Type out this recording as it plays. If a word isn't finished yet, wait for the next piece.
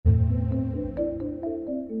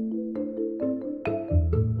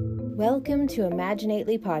Welcome to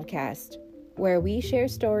Imaginately Podcast, where we share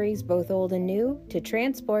stories both old and new to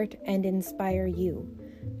transport and inspire you.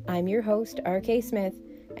 I'm your host, R.K. Smith,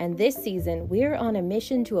 and this season we're on a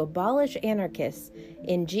mission to abolish anarchists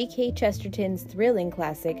in G.K. Chesterton's thrilling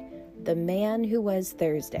classic, The Man Who Was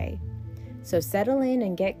Thursday. So settle in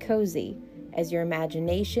and get cozy as your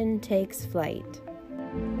imagination takes flight.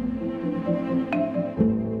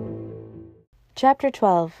 Chapter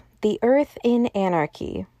 12, The Earth in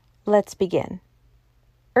Anarchy. Let's begin.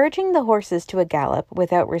 Urging the horses to a gallop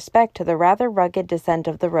without respect to the rather rugged descent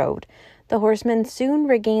of the road, the horsemen soon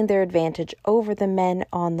regained their advantage over the men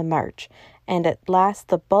on the march, and at last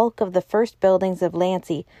the bulk of the first buildings of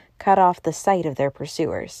Lancey cut off the sight of their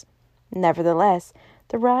pursuers. Nevertheless,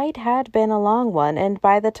 the ride had been a long one, and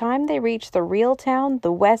by the time they reached the real town,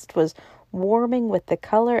 the west was warming with the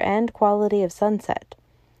color and quality of sunset.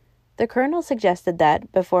 The colonel suggested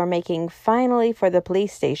that, before making finally for the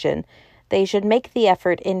police station, they should make the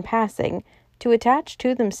effort in passing to attach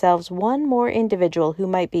to themselves one more individual who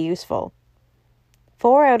might be useful.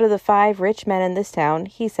 4 out of the 5 rich men in this town,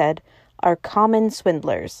 he said, are common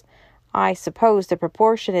swindlers. I suppose the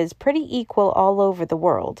proportion is pretty equal all over the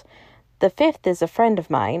world. The 5th is a friend of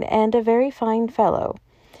mine, and a very fine fellow.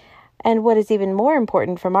 And what is even more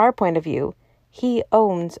important from our point of view, he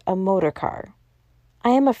owns a motor car. I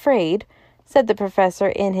am afraid, said the professor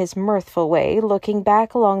in his mirthful way, looking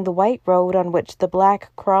back along the white road on which the black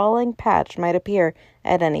crawling patch might appear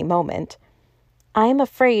at any moment. I am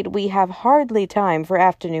afraid we have hardly time for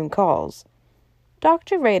afternoon calls.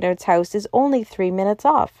 Dr. Reynard's house is only 3 minutes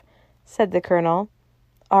off, said the colonel.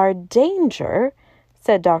 Our danger,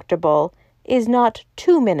 said Dr. Bull, is not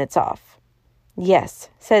 2 minutes off. Yes,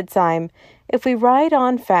 said Syme, if we ride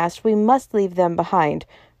on fast we must leave them behind,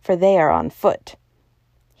 for they are on foot.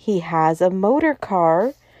 He has a motor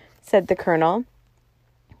car, said the colonel.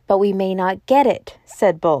 But we may not get it,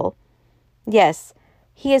 said Bull. Yes,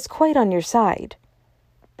 he is quite on your side.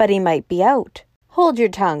 But he might be out. Hold your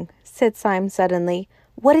tongue, said Syme suddenly.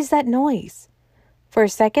 What is that noise? For a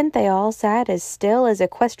second they all sat as still as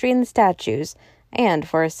equestrian statues, and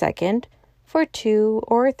for a second, for 2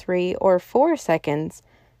 or 3 or 4 seconds,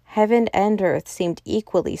 heaven and earth seemed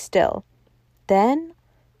equally still. Then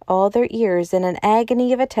all their ears, in an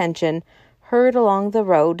agony of attention, heard along the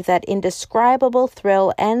road that indescribable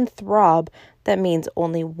thrill and throb that means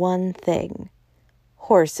only one thing: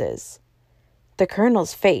 horses. The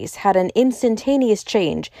colonel's face had an instantaneous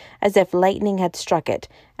change, as if lightning had struck it,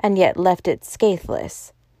 and yet left it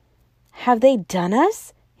scatheless. "Have they done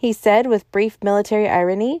us?" he said with brief military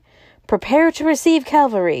irony. "Prepare to receive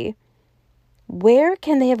cavalry." "Where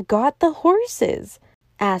can they have got the horses?"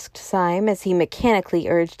 asked Syme as he mechanically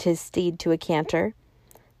urged his steed to a canter.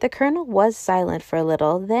 The colonel was silent for a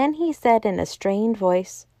little, then he said in a strained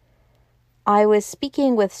voice, "I was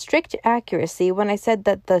speaking with strict accuracy when I said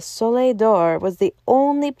that the Soleil d'Or was the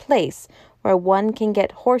only place where one can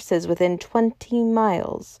get horses within 20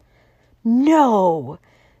 miles. "No,"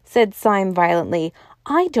 said Syme violently.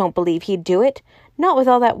 "I don't believe he'd do it, not with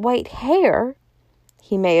all that white hair."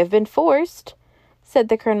 "He may have been forced," said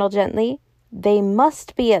the colonel gently. "They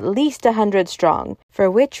must be at least 100 strong,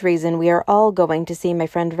 for which reason we are all going to see my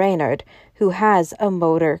friend Reynard, who has a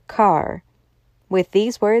motor car." With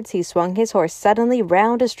these words he swung his horse suddenly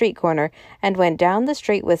round a street corner and went down the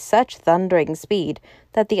street with such thundering speed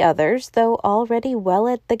that the others, though already well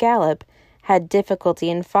at the gallop, had difficulty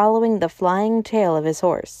in following the flying tail of his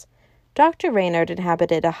horse. Dr. Reynard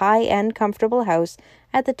inhabited a high and comfortable house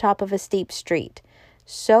at the top of a steep street,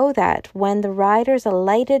 so that when the riders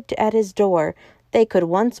alighted at his door, they could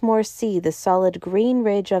once more see the solid green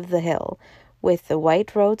ridge of the hill, with the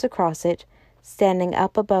white roads across it, standing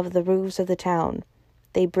up above the roofs of the town.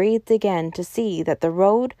 They breathed again to see that the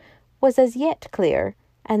road was as yet clear,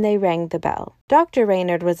 and they rang the bell. Dr.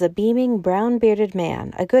 Reynard was a beaming, brown-bearded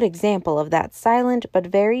man, a good example of that silent but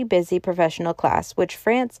very busy professional class which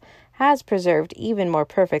France has preserved even more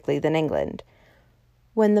perfectly than England.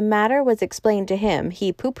 When the matter was explained to him,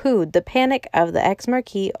 he pooh-poohed the panic of the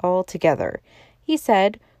ex-marquis altogether. He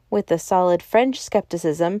said, with the solid French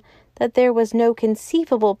skepticism, that there was no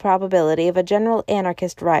conceivable probability of a general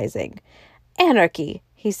anarchist rising. "Anarchy,"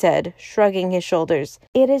 he said, shrugging his shoulders.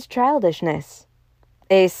 "It is childishness."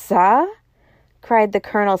 "Et ça?" cried the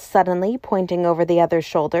colonel suddenly, pointing over the other's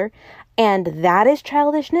shoulder. "And that is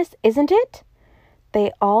childishness, isn't it?"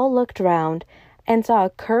 They all looked round, and saw a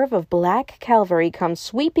curve of black cavalry come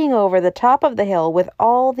sweeping over the top of the hill with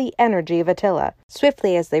all the energy of Attila.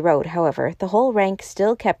 Swiftly as they rode, however, the whole rank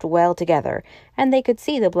still kept well together, and they could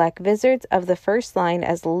see the black vizards of the first line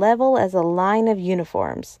as level as a line of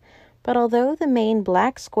uniforms. But although the main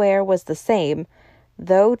black square was the same,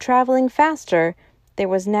 though traveling faster, there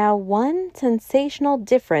was now one sensational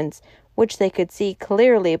difference which they could see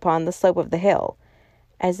clearly upon the slope of the hill,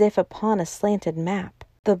 as if upon a slanted map.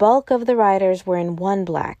 The bulk of the riders were in one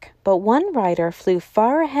black, but one rider flew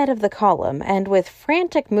far ahead of the column and with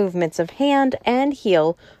frantic movements of hand and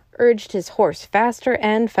heel urged his horse faster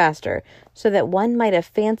and faster, so that one might have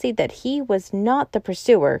fancied that he was not the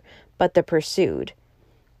pursuer, but the pursued.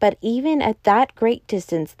 But even at that great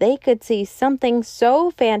distance they could see something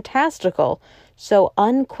so fantastical, so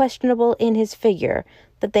unquestionable in his figure,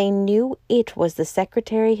 that they knew it was the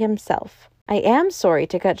secretary himself. "I am sorry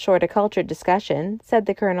to cut short a cultured discussion," said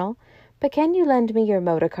the colonel, "but can you lend me your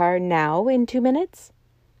motor car now in 2 minutes?"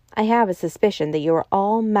 "I have a suspicion that you are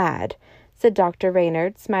all mad," said Dr.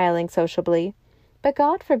 Reynard, smiling sociably. "But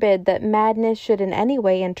God forbid that madness should in any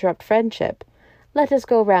way interrupt friendship. Let us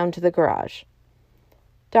go round to the garage."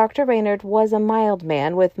 Dr. Reynard was a mild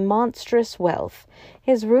man with monstrous wealth.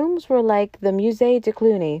 His rooms were like the Musée de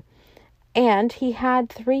Cluny, and he had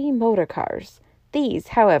 3 motor cars. These,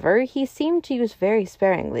 however, he seemed to use very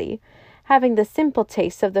sparingly, having the simple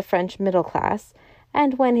tastes of the French middle class,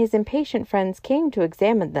 and when his impatient friends came to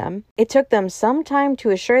examine them, it took them some time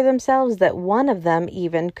to assure themselves that one of them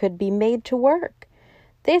even could be made to work.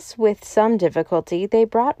 This, with some difficulty, they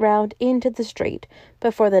brought round into the street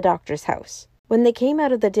before the doctor's house. When they came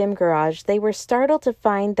out of the dim garage, they were startled to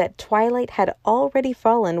find that twilight had already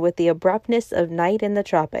fallen with the abruptness of night in the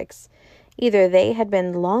tropics. Either they had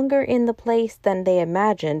been longer in the place than they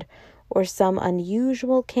imagined, or some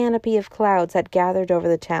unusual canopy of clouds had gathered over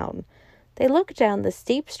the town. They looked down the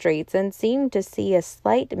steep streets and seemed to see a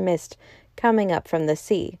slight mist coming up from the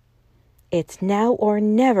sea. "It's now or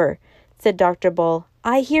never," said Dr. Bull.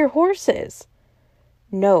 "I hear horses."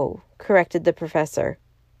 "No," corrected the professor.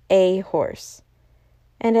 "A horse."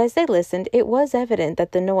 And as they listened, it was evident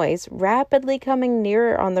that the noise, rapidly coming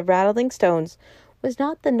nearer on the rattling stones, was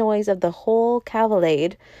not the noise of the whole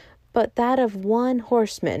cavalcade, but that of one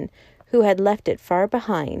horseman who had left it far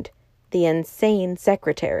behind, the insane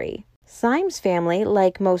secretary. Syme's family,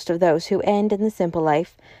 like most of those who end in the simple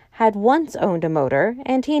life, had once owned a motor,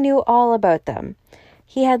 and he knew all about them.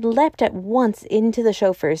 He had leapt at once into the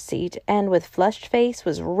chauffeur's seat, and with flushed face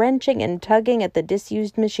was wrenching and tugging at the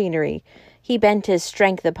disused machinery. He bent his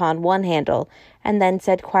strength upon one handle, and then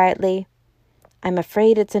said quietly, "I'm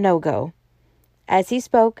afraid it's a no-go." As he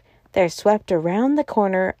spoke, there swept around the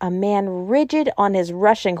corner a man rigid on his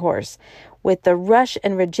rushing horse, with the rush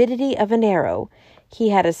and rigidity of an arrow. He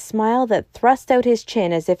had a smile that thrust out his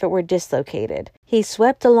chin as if it were dislocated. He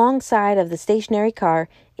swept alongside of the stationary car,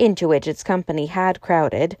 into which its company had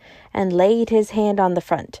crowded, and laid his hand on the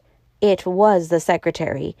front. It was the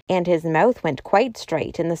secretary, and his mouth went quite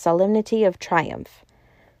straight in the solemnity of triumph.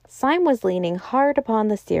 Syme was leaning hard upon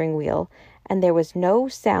the steering wheel, and there was no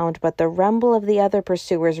sound but the rumble of the other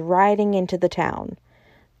pursuers riding into the town.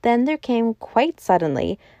 Then there came quite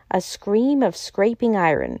suddenly a scream of scraping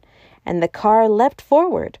iron, and the car leapt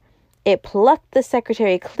forward. It plucked the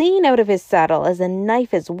secretary clean out of his saddle as a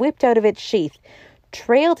knife is whipped out of its sheath,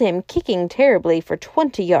 trailed him kicking terribly for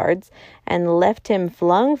 20 yards, and left him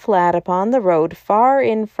flung flat upon the road far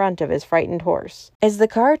in front of his frightened horse. As the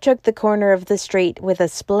car took the corner of the street with a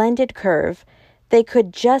splendid curve, they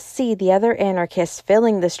could just see the other anarchists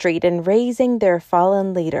filling the street and raising their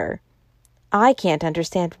fallen leader. "I can't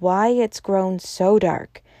understand why it's grown so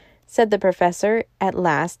dark," said the professor at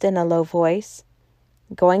last in a low voice.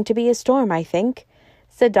 "Going to be a storm, I think,"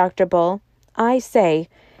 said Dr. Bull. "I say,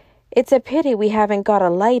 it's a pity we haven't got a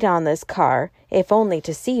light on this car, if only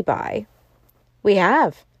to see by." "We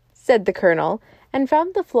have," said the colonel, and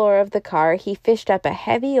from the floor of the car he fished up a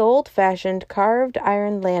heavy old-fashioned carved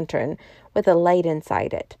iron lantern with a light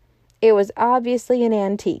inside it. It was obviously an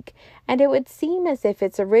antique, and it would seem as if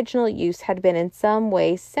its original use had been in some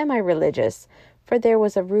way semi-religious, for there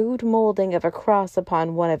was a rude molding of a cross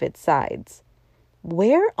upon one of its sides.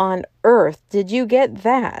 "Where on earth did you get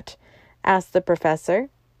that?" asked the professor.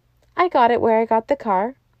 "I got it where I got the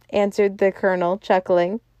car," answered the colonel,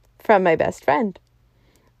 chuckling. "From my best friend.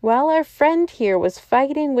 While our friend here was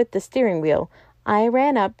fighting with the steering wheel, I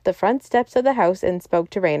ran up the front steps of the house and spoke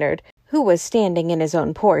to Reynard, who was standing in his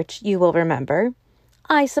own porch, you will remember.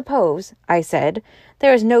 'I suppose,' I said,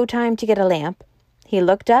 'there is no time to get a lamp.' He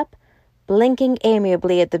looked up, blinking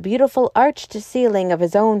amiably at the beautiful arched ceiling of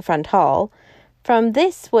his own front hall. From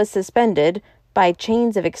this was suspended, by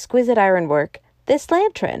chains of exquisite ironwork, this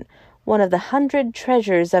lantern, one of the 100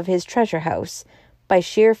 treasures of his treasure house. By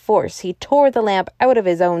sheer force he tore the lamp out of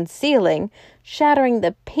his own ceiling, shattering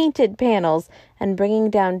the painted panels and bringing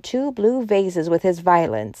down 2 blue vases with his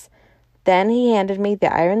violence. Then he handed me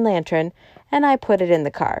the iron lantern, and I put it in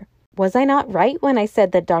the car. Was I not right when I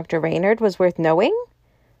said that Dr. Reynard was worth knowing?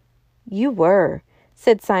 You were,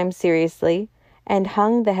 said Syme seriously, and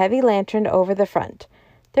hung the heavy lantern over the front.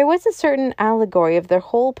 There was a certain allegory of their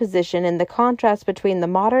whole position in the contrast between the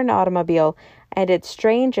modern automobile and its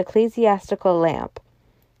strange ecclesiastical lamp.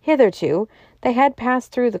 Hitherto, they had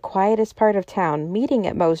passed through the quietest part of town, meeting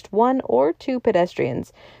at most 1 or 2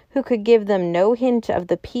 pedestrians who could give them no hint of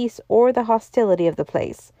the peace or the hostility of the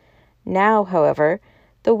place. Now, however,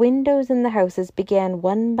 the windows in the houses began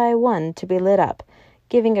one by one to be lit up,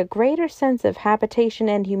 giving a greater sense of habitation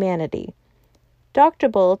and humanity. Dr.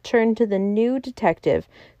 Bull turned to the new detective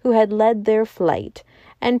who had led their flight,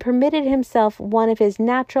 and permitted himself one of his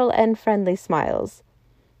natural and friendly smiles.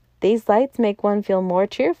 These lights make one feel more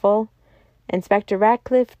cheerful. Inspector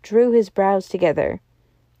Ratcliffe drew his brows together.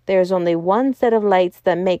 There is only one set of lights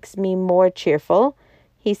that makes me more cheerful,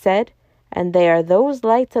 he said, and they are those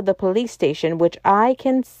lights of the police station which I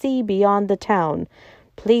can see beyond the town.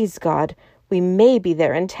 Please God, we may be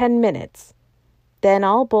there in 10 minutes. Then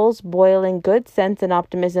all Bull's boiling good sense and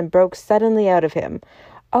optimism broke suddenly out of him.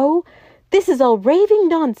 Oh, this is all raving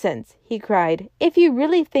nonsense, he cried. If you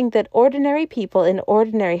really think that ordinary people in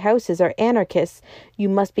ordinary houses are anarchists, you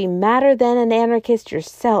must be madder than an anarchist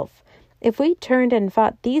yourself. If we turned and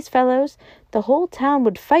fought these fellows, the whole town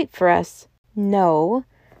would fight for us. No,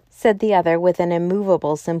 said the other with an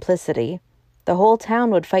immovable simplicity. The whole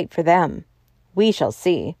town would fight for them. We shall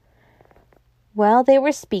see. While they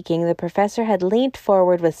were speaking, the professor had leant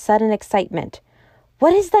forward with sudden excitement.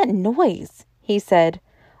 What is that noise? He said.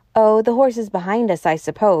 Oh, the horses behind us, I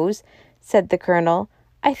suppose, said the colonel.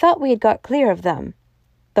 I thought we had got clear of them.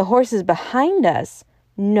 The horses behind us?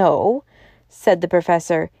 No, said the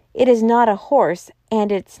professor. It is not a horse,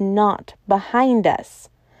 and it's not behind us.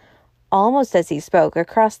 Almost as he spoke,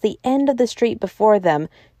 across the end of the street before them,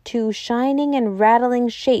 2 shining and rattling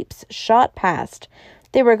shapes shot past.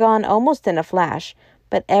 They were gone almost in a flash,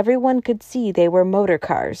 but everyone could see they were motor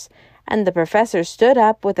cars, and the professor stood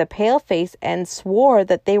up with a pale face and swore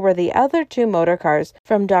that they were the other 2 motor cars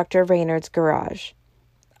from Dr. Reynard's garage.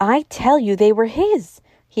 I tell you they were his,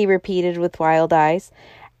 he repeated with wild eyes,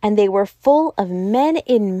 and they were full of men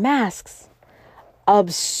in masks.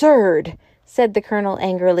 Absurd, said the colonel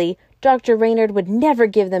angrily. Dr. Reynard would never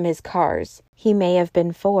give them his cars. He may have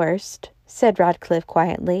been forced, said Ratcliffe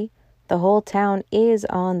quietly. The whole town is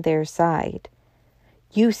on their side.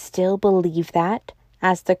 You still believe that?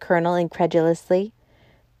 Asked the colonel incredulously.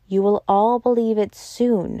 You will all believe it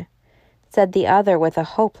soon, said the other with a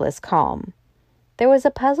hopeless calm. There was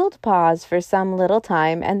a puzzled pause for some little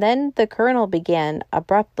time, and then the colonel began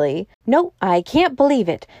abruptly. No, I can't believe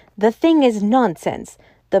it. The thing is nonsense.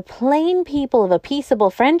 The plain people of a peaceable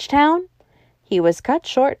French town? He was cut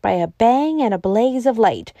short by a bang and a blaze of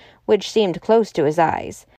light, which seemed close to his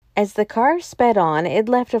eyes. As the car sped on, it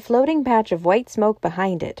left a floating patch of white smoke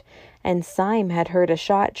behind it, and Syme had heard a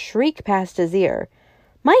shot shriek past his ear.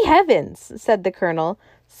 My heavens, said the colonel,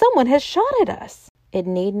 someone has shot at us. It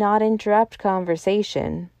need not interrupt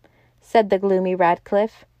conversation, said the gloomy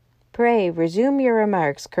Ratcliffe. Pray resume your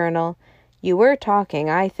remarks, Colonel. You were talking,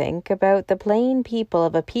 I think, about the plain people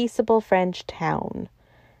of a peaceable French town.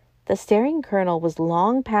 The staring colonel was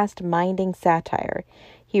long past minding satire.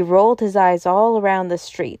 He rolled his eyes all around the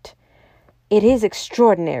street. It is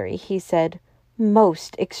extraordinary, he said.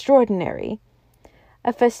 Most extraordinary.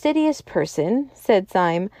 A fastidious person, said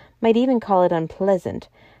Syme, might even call it unpleasant.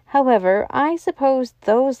 However, I suppose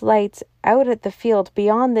those lights out at the field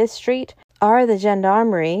beyond this street are the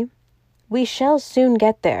gendarmerie. We shall soon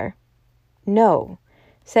get there. No,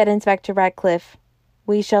 said Inspector Ratcliffe.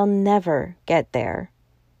 We shall never get there.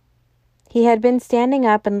 He had been standing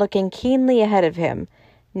up and looking keenly ahead of him.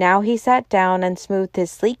 Now he sat down and smoothed his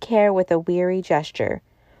sleek hair with a weary gesture.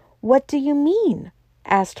 What do you mean?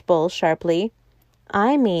 Asked Bull sharply.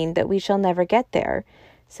 I mean that we shall never get there,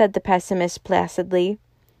 said the pessimist placidly.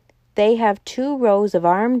 They have 2 rows of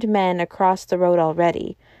armed men across the road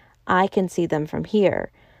already. I can see them from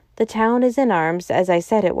here. The town is in arms, as I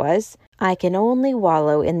said it was. I can only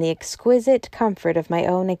wallow in the exquisite comfort of my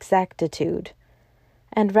own exactitude.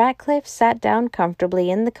 And Ratcliffe sat down comfortably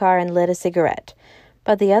in the car and lit a cigarette.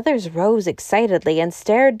 But the others rose excitedly and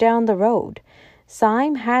stared down the road.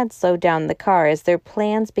 Syme had slowed down the car as their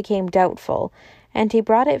plans became doubtful, and he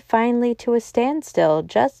brought it finally to a standstill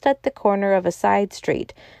just at the corner of a side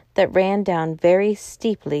street that ran down very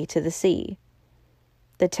steeply to the sea.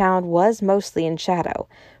 The town was mostly in shadow,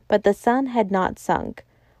 but the sun had not sunk.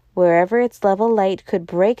 Wherever its level light could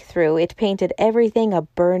break through, it painted everything a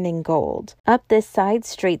burning gold. Up this side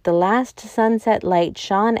street, the last sunset light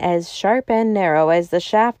shone as sharp and narrow as the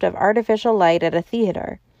shaft of artificial light at a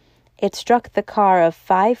theater. It struck the car of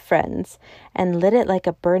 5 friends and lit it like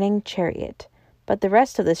a burning chariot. But the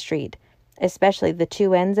rest of the street, especially the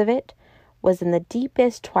 2 ends of it, was in the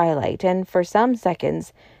deepest twilight, and for some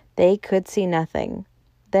seconds they could see nothing.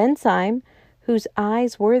 Then Syme, whose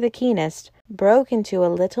eyes were the keenest, broke into a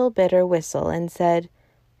little bitter whistle and said,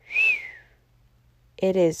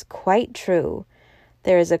 "It is quite true.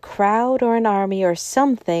 There is a crowd or an army or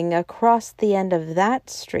something across the end of that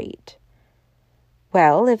street."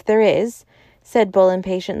 "Well, if there is," said Bull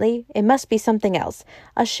impatiently, "it must be something else.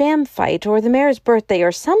 A sham fight, or the mayor's birthday,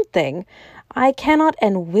 or something. I cannot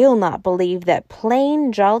and will not believe that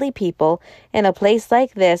plain, jolly people in a place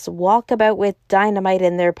like this walk about with dynamite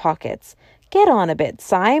in their pockets. Get on a bit,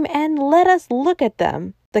 Syme, and let us look at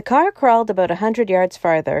them." The car crawled about 100 yards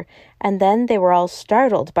farther, and then they were all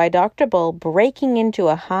startled by Dr. Bull breaking into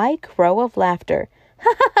a high crow of laughter.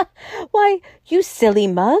 "Ha ha ha! Why, you silly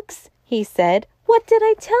mugs," he said. "What did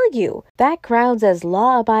I tell you? That crowd's as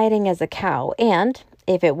law-abiding as a cow, and,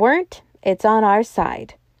 if it weren't, it's on our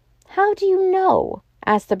side." "How do you know?"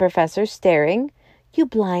 asked the professor, staring. "You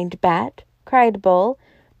blind bat," cried Bull.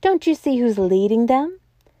 "Don't you see who's leading them?"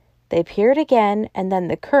 They peered again, and then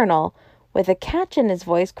the colonel, with a catch in his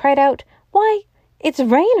voice, cried out, "Why, it's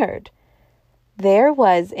Reynard!" There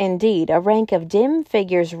was, indeed, a rank of dim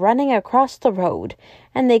figures running across the road,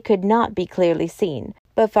 and they could not be clearly seen,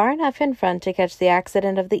 but far enough in front to catch the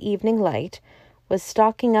accident of the evening light, was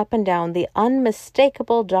stalking up and down the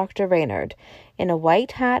unmistakable Dr. Reynard, in a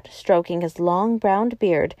white hat, stroking his long brown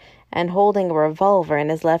beard, and holding a revolver in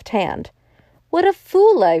his left hand. "What a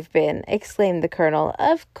fool I've been!" exclaimed the colonel.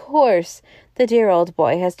 "Of course, the dear old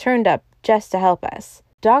boy has turned up just to help us."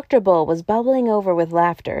 Dr. Bull was bubbling over with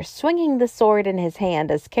laughter, swinging the sword in his hand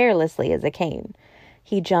as carelessly as a cane.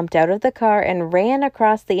 He jumped out of the car and ran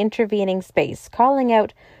across the intervening space, calling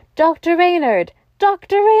out, "Dr. Reynard!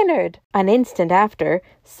 Dr. Reynard!" An instant after,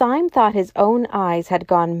 Syme thought his own eyes had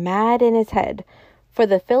gone mad in his head, for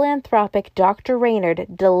the philanthropic Dr. Reynard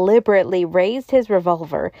deliberately raised his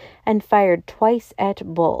revolver and fired twice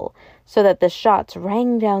at Bull, so that the shots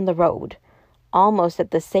rang down the road. Almost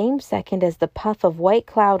at the same second as the puff of white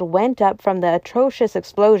cloud went up from the atrocious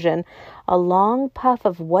explosion, a long puff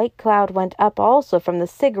of white cloud went up also from the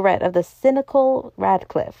cigarette of the cynical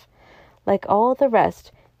Radcliffe. Like all the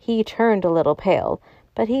rest, he turned a little pale,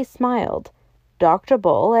 but he smiled. Dr.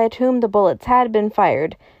 Bull, at whom the bullets had been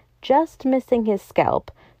fired, just missing his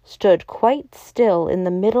scalp, stood quite still in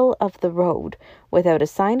the middle of the road, without a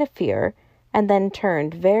sign of fear, and then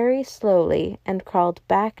turned very slowly and crawled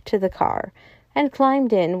back to the car, and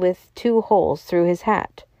climbed in with 2 holes through his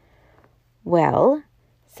hat. "Well,"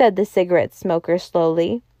 said the cigarette smoker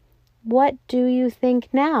slowly, "what do you think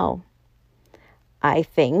now?" "I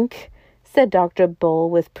think," said Dr.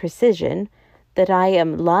 Bull with precision, "that I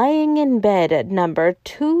am lying in bed at number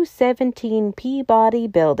 217 Peabody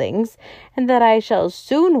Buildings, and that I shall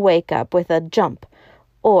soon wake up with a jump.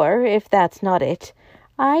 Or, if that's not it,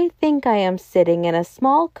 I think I am sitting in a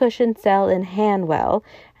small cushioned cell in Hanwell,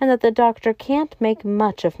 and that the doctor can't make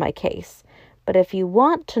much of my case. But if you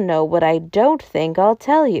want to know what I don't think, I'll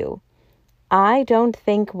tell you. I don't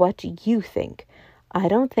think what you think. I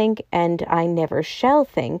don't think, and I never shall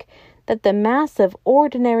think, that the mass of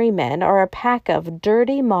ordinary men are a pack of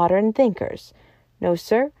dirty modern thinkers. No,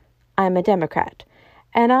 sir, I'm a Democrat.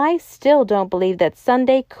 And I still don't believe that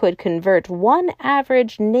Sunday could convert one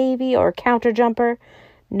average Navy or counter-jumper.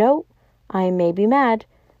 No, I may be mad,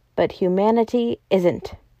 but humanity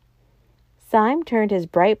isn't." Syme turned his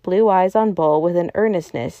bright blue eyes on Bull with an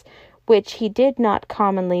earnestness which he did not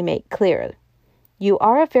commonly make clear. "You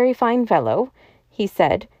are a very fine fellow," he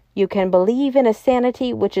said. "You can believe in a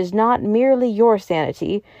sanity which is not merely your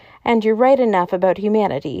sanity, and you're right enough about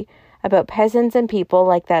humanity, about peasants and people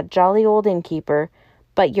like that jolly old innkeeper,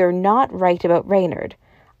 but you're not right about Reynard.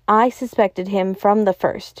 I suspected him from the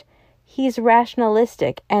first. He's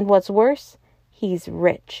rationalistic, and what's worse, he's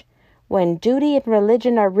rich. When duty and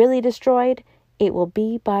religion are really destroyed, it will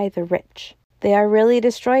be by the rich." "They are really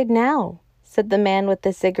destroyed now," said the man with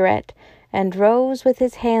the cigarette, and rose with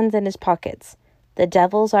his hands in his pockets. "The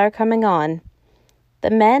devils are coming on." The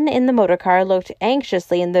men in the motor car looked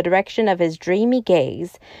anxiously in the direction of his dreamy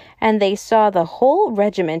gaze, and they saw the whole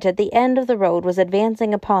regiment at the end of the road was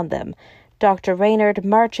advancing upon them, Dr. Reynard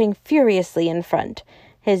marching furiously in front,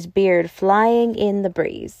 his beard flying in the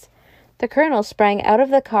breeze. The colonel sprang out of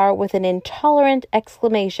the car with an intolerant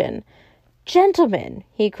exclamation. "Gentlemen,"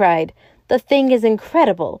 he cried, The thing is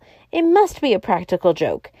incredible. It must be a practical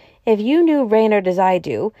joke. If you knew Reynard as I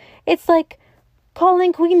do, it's like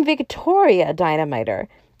calling Queen Victoria a dynamiter.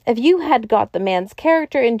 If you had got the man's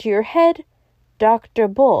character into your head, Dr.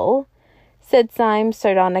 Bull, said Syme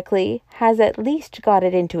sardonically, has at least got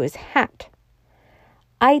it into his hat.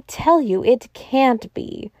 I tell you it can't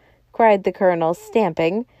be, cried the colonel,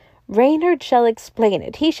 stamping. Reynard shall explain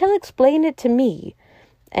it. He shall explain it to me.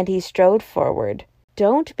 And he strode forward.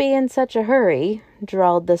 Don't be in such a hurry,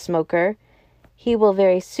 drawled the smoker. He will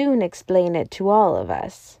very soon explain it to all of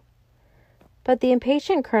us. But the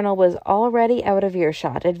impatient colonel was already out of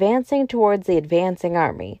earshot, advancing towards the advancing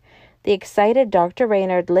army. The excited Dr.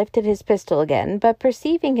 Reynard lifted his pistol again, but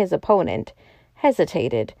perceiving his opponent,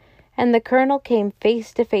 hesitated, and the colonel came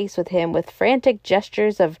face to face with him with frantic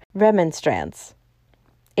gestures of remonstrance.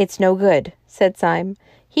 It's no good, said Syme.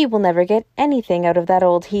 He will never get anything out of that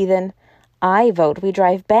old heathen. I vote we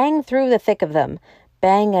drive bang through the thick of them,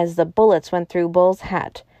 bang as the bullets went through Bull's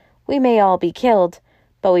hat. We may all be killed,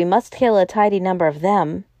 but we must kill a tidy number of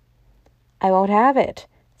them. I won't have it,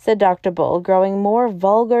 said Dr. Bull, growing more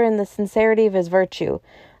vulgar in the sincerity of his virtue.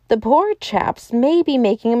 The poor chaps may be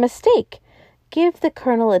making a mistake. Give the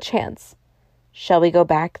colonel a chance. Shall we go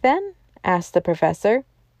back, then? Asked the professor.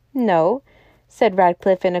 No, said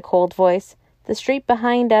Radcliffe in a cold voice. The street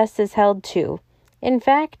behind us is held too. In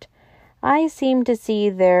fact, I seem to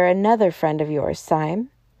see there another friend of yours,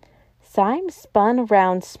 Syme. Syme spun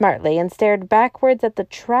round smartly and stared backwards at the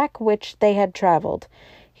track which they had travelled.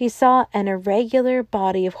 He saw an irregular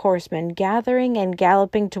body of horsemen gathering and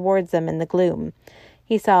galloping towards them in the gloom.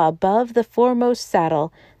 He saw above the foremost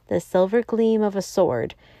saddle the silver gleam of a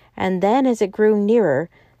sword, and then, as it grew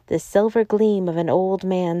nearer, the silver gleam of an old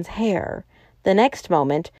man's hair. The next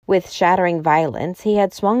moment, with shattering violence, he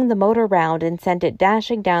had swung the motor round and sent it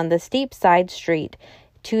dashing down the steep side street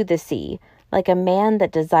to the sea, like a man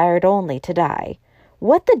that desired only to die.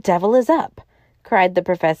 What the devil is up? Cried the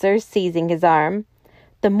professor, seizing his arm.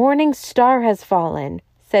 The morning star has fallen,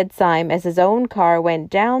 said Syme, as his own car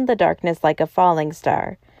went down the darkness like a falling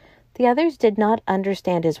star. The others did not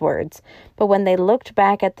understand his words, but when they looked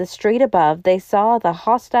back at the street above, they saw the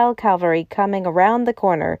hostile cavalry coming around the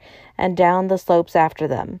corner and down the slopes after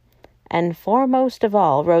them. And foremost of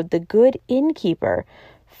all rode the good innkeeper,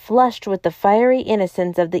 flushed with the fiery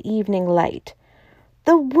innocence of the evening light.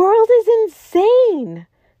 The world is insane,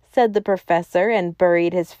 said the professor, and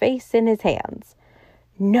buried his face in his hands.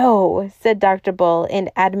 No, said Dr. Bull in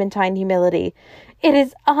adamantine humility. It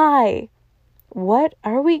is I. What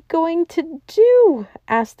are we going to do?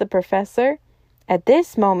 Asked the professor. At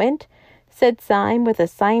this moment, said Syme with a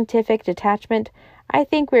scientific detachment, I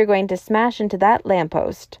think we are going to smash into that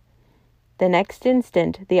lamppost. The next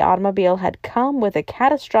instant, the automobile had come with a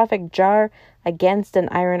catastrophic jar against an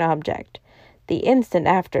iron object. The instant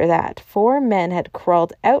after that, 4 men had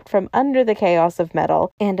crawled out from under the chaos of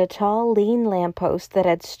metal, and a tall, lean lamppost that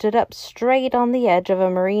had stood up straight on the edge of a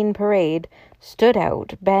marine parade stood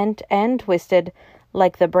out, bent and twisted,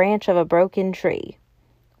 like the branch of a broken tree.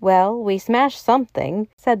 Well, we smashed something,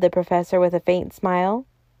 said the professor with a faint smile.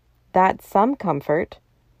 That's some comfort.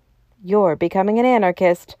 You're becoming an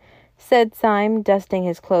anarchist, said Syme, dusting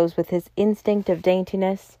his clothes with his instinct of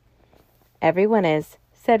daintiness. Everyone is,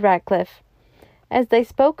 said Radcliffe. As they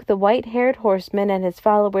spoke, the white-haired horseman and his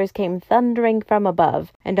followers came thundering from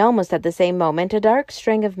above, and almost at the same moment a dark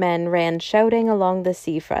string of men ran shouting along the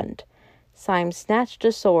seafront. Syme snatched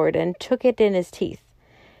a sword and took it in his teeth.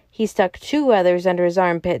 He stuck 2 others under his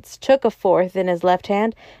armpits, took a 4th in his left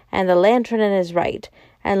hand and the lantern in his right,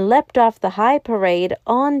 and leapt off the high parade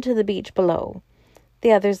on to the beach below.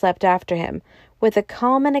 The others leapt after him, with a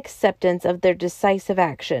common acceptance of their decisive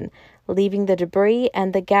action, leaving the debris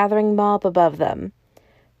and the gathering mob above them.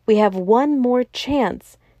 We have one more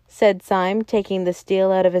chance, said Syme, taking the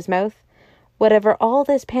steel out of his mouth. Whatever all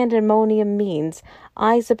this pandemonium means,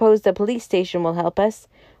 I suppose the police station will help us.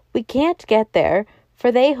 We can't get there,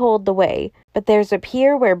 for they hold the way, but there's a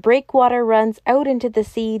pier where breakwater runs out into the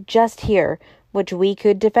sea just here, which we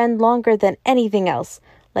could defend longer than anything else,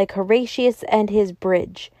 like Horatius and his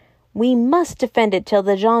bridge. We must defend it till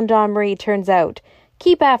the gendarmerie turns out.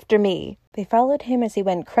 Keep after me. They followed him as he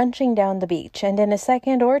went crunching down the beach, and in a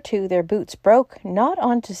second or two their boots broke, not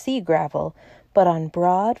onto sea gravel, but on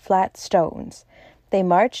broad, flat stones. They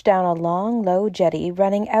marched down a long, low jetty,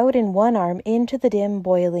 running out in one arm into the dim,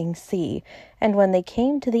 boiling sea, and when they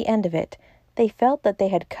came to the end of it, they felt that they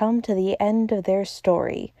had come to the end of their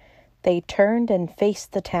story. They turned and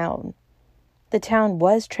faced the town. The town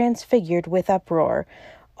was transfigured with uproar.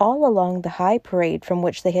 All along the high parade from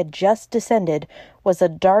which they had just descended was a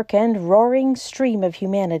dark and roaring stream of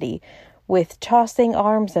humanity, with tossing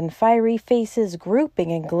arms and fiery faces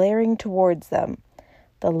grouping and glaring towards them.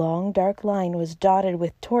 The long dark line was dotted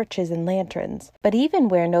with torches and lanterns, but even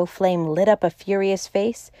where no flame lit up a furious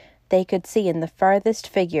face, they could see in the farthest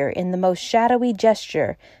figure, in the most shadowy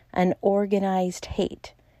gesture, an organized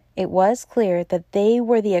hate. It was clear that they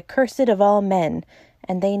were the accursed of all men,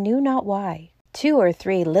 and they knew not why. 2 or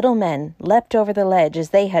 3 little men leapt over the ledge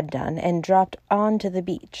as they had done, and dropped on to the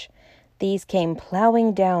beach. These came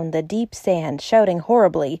ploughing down the deep sand, shouting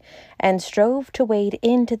horribly, and strove to wade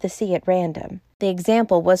into the sea at random. The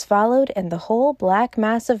example was followed, and the whole black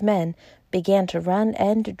mass of men began to run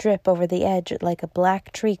and drip over the edge like a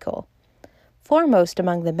black treacle. Foremost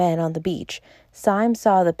among the men on the beach, Syme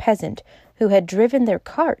saw the peasant who had driven their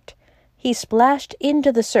cart. He splashed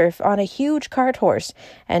into the surf on a huge cart-horse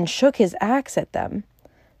and shook his axe at them.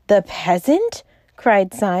 "The peasant?"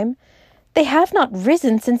 cried Syme. "They have not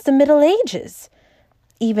risen since the Middle Ages."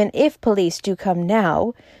 "Even if police do come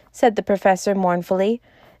now," said the professor mournfully,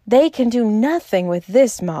 "they can do nothing with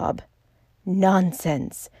this mob."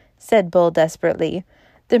 "Nonsense," said Bull desperately.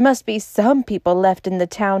 "There must be some people left in the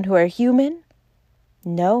town who are human."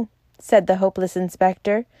 "No," said the hopeless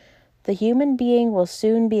inspector. "The human being will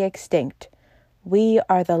soon be extinct. We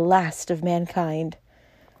are the last of mankind."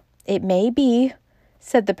 "It may be,"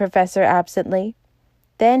 said the professor absently.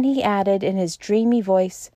 Then he added in his dreamy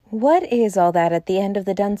voice, "What is all that at the end of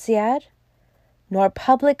the Dunciad? Nor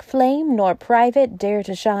public flame nor private dare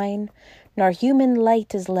to shine, nor human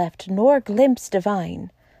light is left, nor glimpse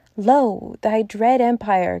divine. Lo, thy dread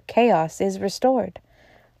empire, chaos, is restored.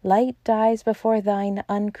 Light dies before thine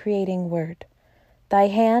uncreating word. Thy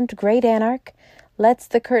hand, great anarch, lets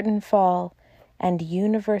the curtain fall, and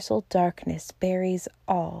universal darkness buries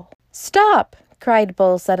all." "Stop!" cried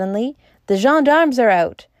Bull suddenly. "The gendarmes are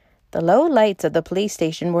out." The low lights of the police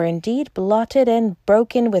station were indeed blotted and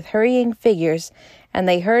broken with hurrying figures, and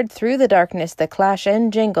they heard through the darkness the clash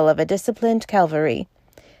and jingle of a disciplined cavalry.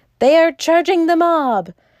 "They are charging the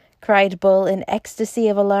mob!" cried Bull in ecstasy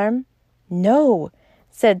of alarm. "No,"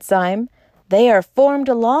 said Syme. "They are formed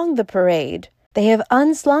along the parade." "They have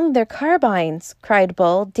unslung their carbines," cried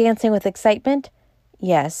Bull, dancing with excitement.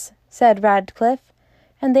 "Yes," said Radcliffe,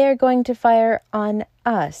 "and they are going to fire on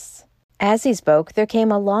us." As he spoke, there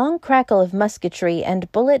came a long crackle of musketry,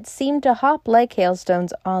 and bullets seemed to hop like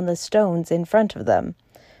hailstones on the stones in front of them.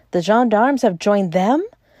 "The gendarmes have joined them?"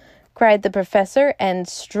 cried the professor, and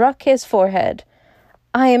struck his forehead.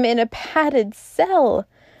 "I am in a padded cell,"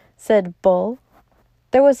 said Bull.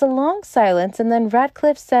 There was a long silence, and then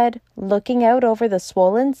Radcliffe said, looking out over the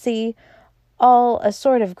swollen sea, all a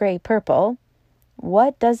sort of grey-purple,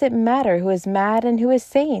 "What does it matter who is mad and who is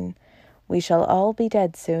sane? We shall all be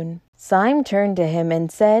dead soon." Syme turned to him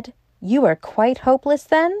and said, "You are quite hopeless,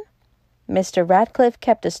 then?" Mr. Radcliffe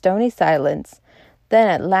kept a stony silence. Then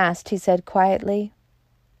at last he said quietly,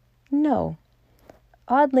 "No.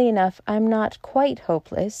 Oddly enough, I'm not quite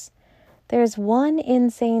hopeless. There's one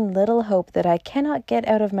insane little hope that I cannot get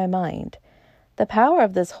out of my mind. The power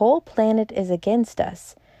of this whole planet is against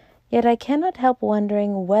us, yet I cannot help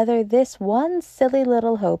wondering whether this one silly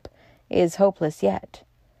little hope is hopeless yet."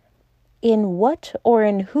 "In what or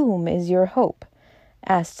in whom is your hope?"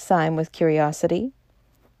 asked Syme with curiosity.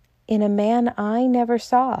 "In a man I never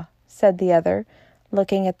saw," said the other,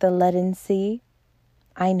 looking at the leaden sea.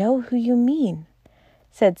 "I know who you mean,"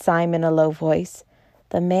 said Syme in a low voice.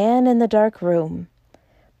 "The man in the dark room.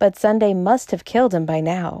 But Sunday must have killed him by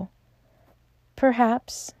now."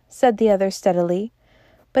 "Perhaps," said the other steadily.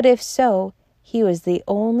 "But if so, he was the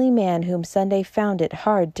only man whom Sunday found it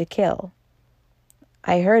hard to kill."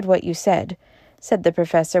 "I heard what you said," said the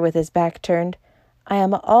professor with his back turned. "I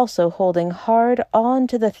am also holding hard on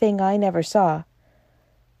to the thing I never saw."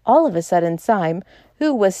 All of a sudden Syme,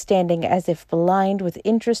 who was standing as if blind with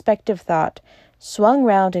introspective thought, swung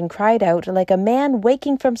round and cried out like a man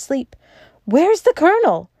waking from sleep, "Where's the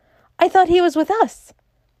colonel? I thought he was with us."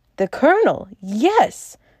 "The colonel?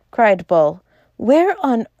 Yes," cried Bull. "Where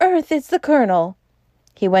on earth is the colonel?"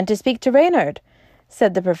 "He went to speak to Reynard,"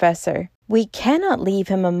 said the professor. "We cannot leave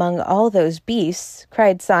him among all those beasts,"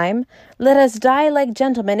 cried Syme. "Let us die like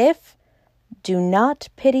gentlemen if—" "Do not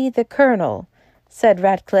pity the colonel," said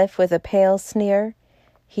Radcliffe with a pale sneer.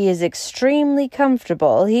 "He is extremely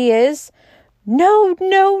comfortable. He is—" "No,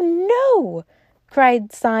 no, no!"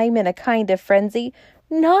 cried Syme in a kind of frenzy.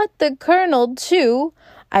 "Not the colonel, too!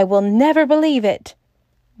 I will never believe it."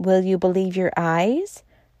 "Will you believe your eyes?"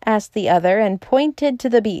 asked the other, and pointed to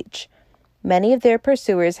the beach. Many of their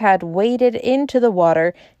pursuers had waded into the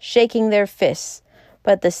water, shaking their fists,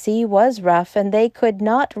 but the sea was rough, and they could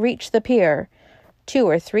not reach the pier. 2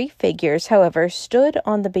 or 3 figures, however, stood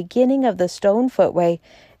on the beginning of the stone footway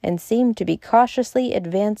and seemed to be cautiously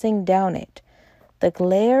advancing down it. The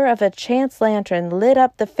glare of a chance lantern lit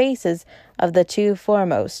up the faces of the 2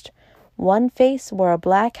 foremost. One face wore a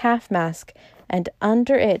black half-mask, and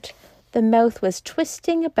under it the mouth was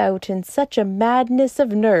twisting about in such a madness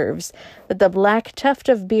of nerves that the black tuft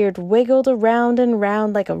of beard wiggled around and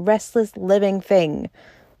round like a restless living thing.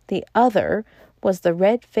 The other was the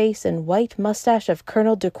red face and white mustache of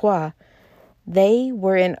Colonel Ducroix. They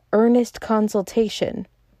were in earnest consultation.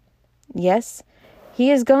 "Yes,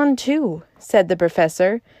 he is gone too," said the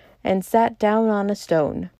professor, and sat down on a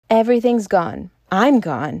stone. "Everything's gone. I'm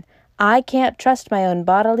gone. I can't trust my own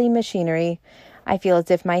bodily machinery. I feel as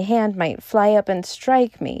if my hand might fly up and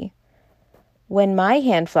strike me." "When my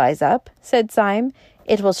hand flies up," said Syme,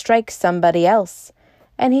 "it will strike somebody else."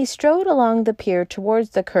 And he strode along the pier towards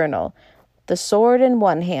the colonel, the sword in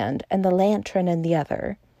one hand and the lantern in the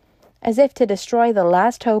other. As if to destroy the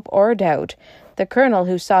last hope or doubt, the colonel,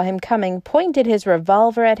 who saw him coming, pointed his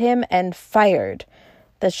revolver at him and fired.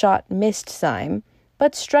 The shot missed Syme,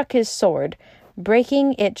 but struck his sword,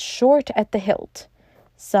 breaking it short at the hilt.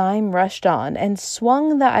 Syme rushed on and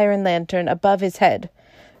swung the iron lantern above his head.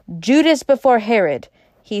 "Judas before Herod,"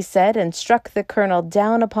 he said, and struck the colonel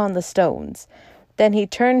down upon the stones. Then he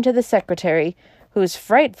turned to the secretary, whose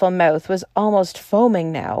frightful mouth was almost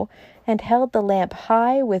foaming now, and held the lamp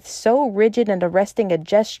high with so rigid and arresting a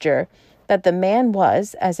gesture that the man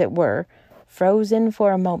was, as it were, frozen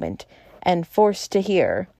for a moment, and forced to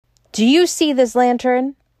hear. "Do you see this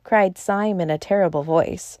lantern?" cried Syme in a terrible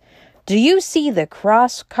voice. "Do you see the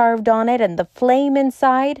cross carved on it and the flame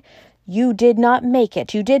inside? You did not make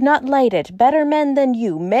it. You did not light it. Better men than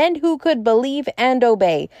you, men who could believe and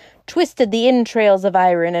obey, twisted the entrails of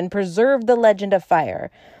iron and preserved the legend of fire.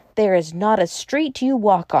 There is not a street you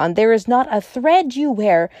walk on, there is not a thread you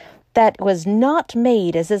wear that was not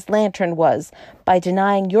made as this lantern was, by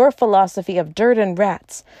denying your philosophy of dirt and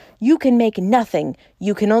rats. You can make nothing.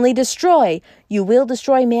 You can only destroy. You will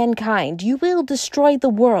destroy mankind. You will destroy the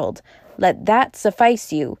world. Let that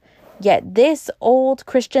suffice you. Yet this old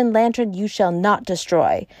Christian lantern you shall not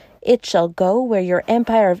destroy. It shall go where your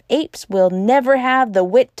empire of apes will never have the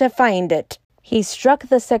wit to find it." He struck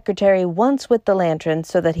the secretary once with the lantern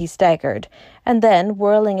so that he staggered, and then,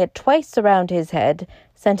 whirling it twice around his head,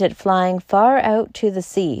 sent it flying far out to the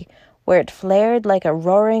sea, where it flared like a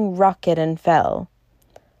roaring rocket and fell.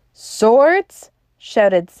 "Swords!"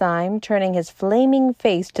 shouted Syme, turning his flaming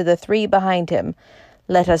face to the 3 behind him.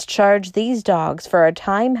 "Let us charge these dogs, for our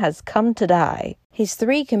time has come to die." His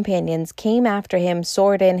 3 companions came after him,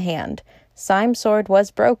 sword in hand. Syme's sword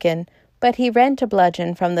was broken, but he rent a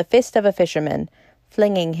bludgeon from the fist of a fisherman,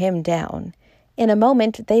 flinging him down. In a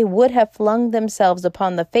moment they would have flung themselves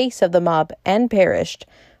upon the face of the mob and perished,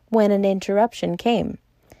 when an interruption came.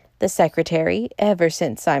 The secretary, ever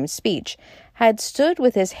since Syme's speech, had stood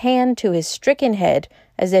with his hand to his stricken head,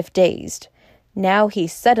 as if dazed. Now he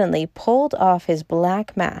suddenly pulled off his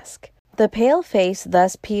black mask. The pale face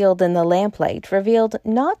thus peeled in the lamplight revealed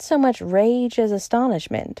not so much rage as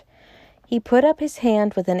astonishment. He put up his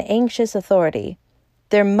hand with an anxious authority.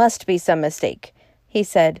 "There must be some mistake," he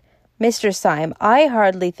said. "Mr. Syme, I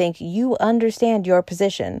hardly think you understand your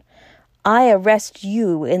position. I arrest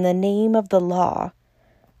you in the name of the law."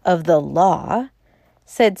 "Of the law?"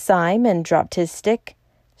 said Syme, and dropped his stick.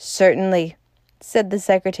 "Certainly," said the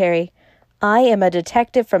secretary. "I am a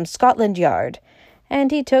detective from Scotland Yard,"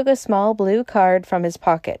 and he took a small blue card from his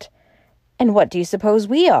pocket. "And what do you suppose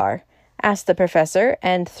we are?" asked the professor,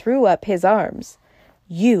 and threw up his arms.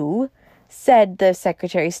 "You," said the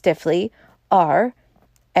secretary stiffly, "are,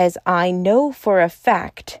 as I know for a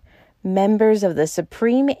fact, members of the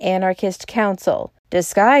Supreme Anarchist Council,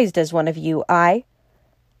 disguised as one of you,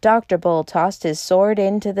 Dr. Bull tossed his sword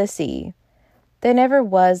into the sea. "There never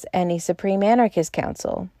was any Supreme Anarchist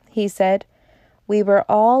Council," he said. "We were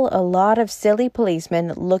all a lot of silly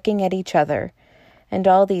policemen looking at each other. And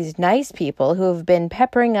all these nice people who have been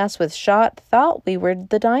peppering us with shot thought we were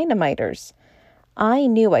the dynamiters. I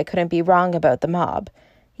knew I couldn't be wrong about the mob,"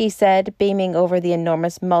 he said, beaming over the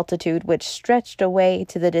enormous multitude which stretched away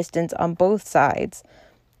to the distance on both sides.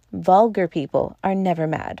 "Vulgar people are never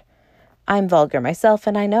mad. I'm vulgar myself,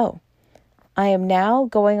 and I know. I am now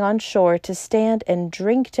going on shore to stand and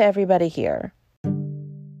drink to everybody here."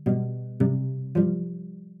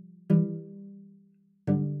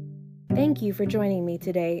 Thank you for joining me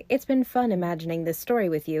today. It's been fun imagining this story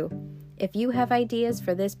with you. If you have ideas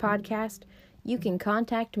for this podcast, you can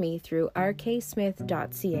contact me through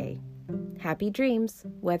rksmith.ca. Happy dreams,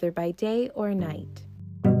 whether by day or night.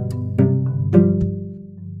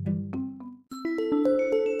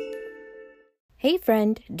 Hey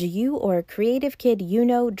friend, do you or a creative kid you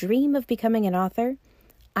know dream of becoming an author?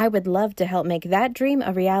 I would love to help make that dream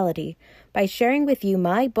a reality by sharing with you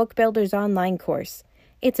my Book Builders Online course.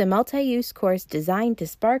 It's a multi-use course designed to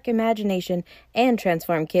spark imagination and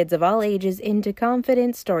transform kids of all ages into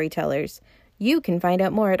confident storytellers. You can find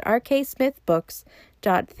out more at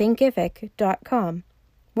rksmithbooks.thinkific.com.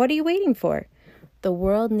 What are you waiting for? The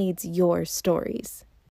world needs your stories.